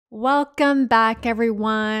Welcome back,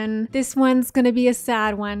 everyone. This one's gonna be a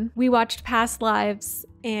sad one. We watched Past Lives,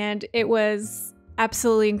 and it was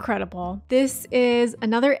absolutely incredible. This is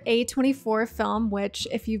another A24 film, which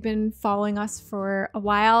if you've been following us for a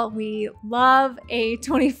while, we love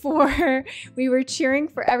A24. We were cheering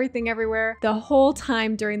for Everything Everywhere the whole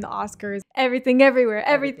time during the Oscars. Everything everywhere,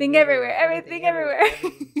 everything everywhere, everything everywhere.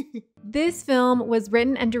 This film was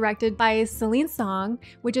written and directed by Celine Song,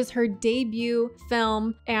 which is her debut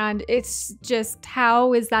film, and it's just,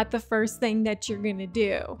 how is that the first thing that you're gonna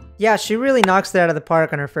do? Yeah, she really knocks it out of the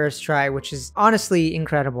park on her first try, which is honestly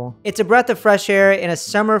incredible. It's a breath of fresh air in a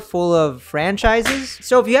summer full of franchises.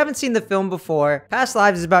 So if you haven't seen the film before, Past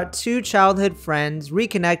Lives is about two childhood friends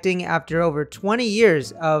reconnecting after over 20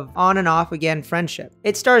 years of on and off again friendship.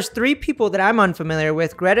 It stars three people that I'm unfamiliar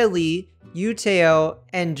with: Greta Lee, Yu Teo,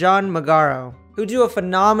 and John Magaro, who do a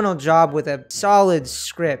phenomenal job with a solid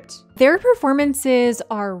script. Their performances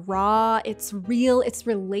are raw, it's real, it's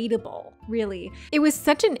relatable, really. It was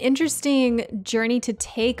such an interesting journey to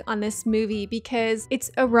take on this movie because it's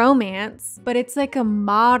a romance, but it's like a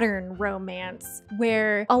modern romance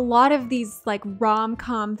where a lot of these like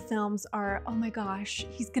rom-com films are, oh my gosh,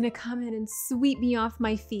 he's gonna come in and sweep me off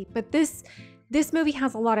my feet. But this movie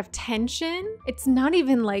has a lot of tension. It's not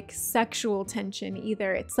even like sexual tension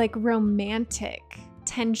either. It's like romantic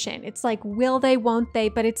tension. It's like, will they, won't they?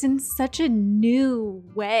 But it's in such a new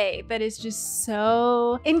way that is just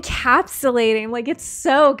so encapsulating. Like, it's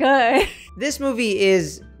so good. This movie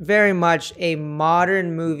is very much a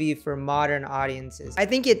modern movie for modern audiences. I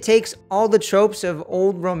think it takes all the tropes of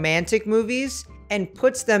old romantic movies and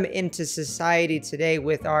puts them into society today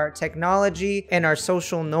with our technology and our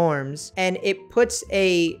social norms. And it puts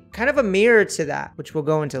a kind of a mirror to that, which we'll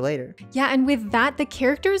go into later. Yeah, and with that, the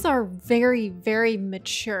characters are very, very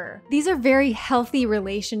mature. These are very healthy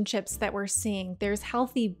relationships that we're seeing. There's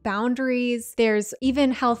healthy boundaries. There's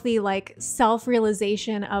even healthy like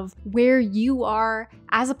self-realization of where you are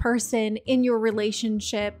as a person in your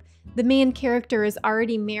relationship. The main character is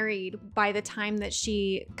already married by the time that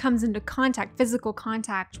she comes into contact, physical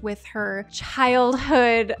contact with her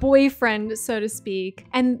childhood boyfriend, so to speak.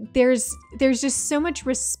 And there's just so much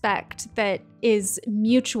respect that is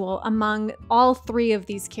mutual among all three of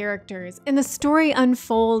these characters. And the story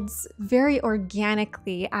unfolds very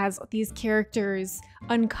organically as these characters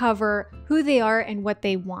uncover who they are and what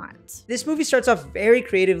they want. This movie starts off very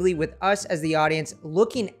creatively with us as the audience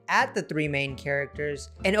looking at the three main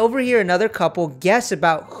characters and overhear another couple guess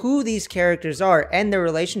about who these characters are and their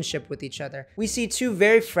relationship with each other. We see two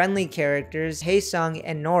very friendly characters, Hae-sung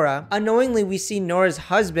and Nora. Unknowingly, we see Nora's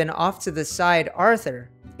husband off to the side,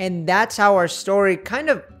 Arthur. And that's how our story kind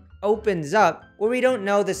of opens up, where we don't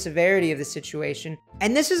know the severity of the situation.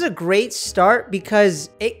 And this is a great start because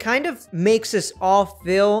it kind of makes us all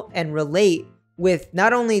feel and relate with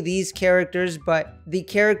not only these characters, but the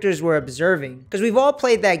characters we're observing. Because we've all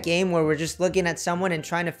played that game where we're just looking at someone and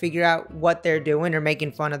trying to figure out what they're doing or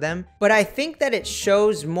making fun of them. But I think that it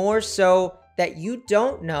shows more so that you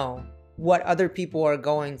don't know what other people are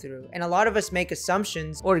going through. And a lot of us make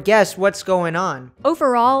assumptions or guess what's going on.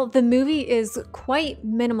 Overall, the movie is quite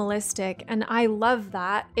minimalistic, and I love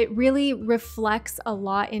that. It really reflects a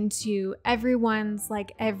lot into everyone's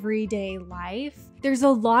like everyday life. There's a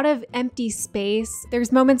lot of empty space.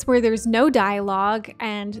 There's moments where there's no dialogue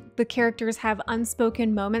and the characters have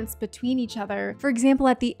unspoken moments between each other. For example,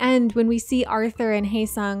 at the end, when we see Arthur and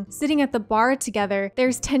Hae-sung sitting at the bar together,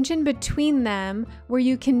 there's tension between them where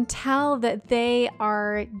you can tell that they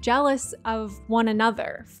are jealous of one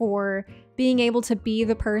another for being able to be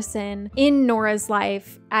the person in Nora's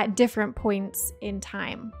life at different points in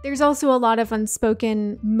time. There's also a lot of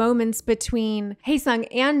unspoken moments between Hae-sung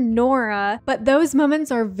and Nora, but those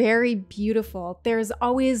moments are very beautiful. There's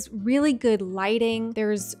always really good lighting.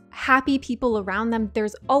 There's happy people around them.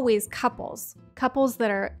 There's always couples that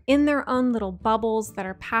are in their own little bubbles that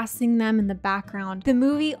are passing them in the background. The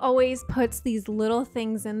movie always puts these little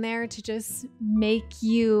things in there to just make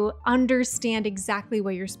you understand exactly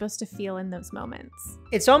what you're supposed to feel in those moments.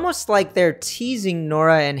 It's almost like they're teasing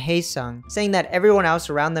Nora and Hae-sung, saying that everyone else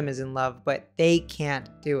around them is in love, but they can't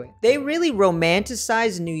do it. They really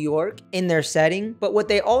romanticize New York in their setting, but what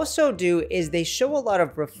they also do is they show a lot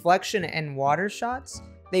of reflection and water shots.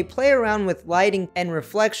 They play around with lighting and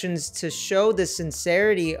reflections to show the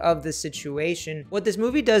sincerity of the situation. What this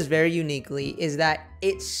movie does very uniquely is that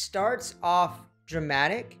it starts off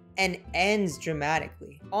dramatic and ends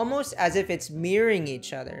dramatically, almost as if it's mirroring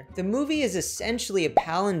each other. The movie is essentially a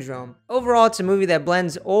palindrome. Overall, it's a movie that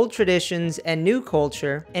blends old traditions and new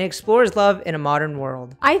culture and explores love in a modern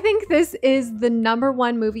world. I think this is the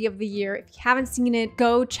 #1 movie of the year. If you haven't seen it,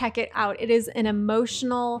 go check it out. It is an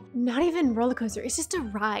emotional, not even roller coaster, it's just a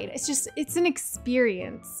ride. It's an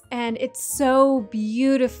experience, and it's so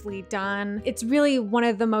beautifully done. It's really one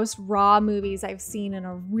of the most raw movies I've seen in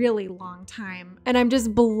a really long time, and I'm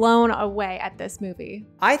just blown away at this movie.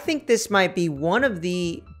 I think this might be one of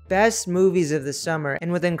the best movies of the summer,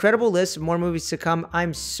 and with an incredible list of more movies to come,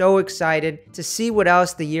 I'm so excited to see what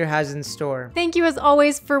else the year has in store. Thank you as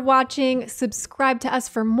always for watching. Subscribe to us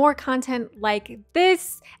for more content like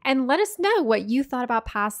this, and let us know what you thought about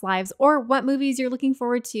past lives or what movies you're looking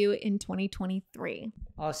forward to in 2023.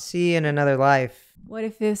 I'll see you in another life. What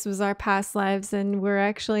if this was our past lives and we're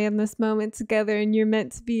actually in this moment together and you're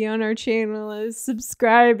meant to be on our channel as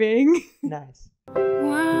subscribing? Nice.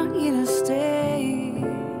 Want you to stay.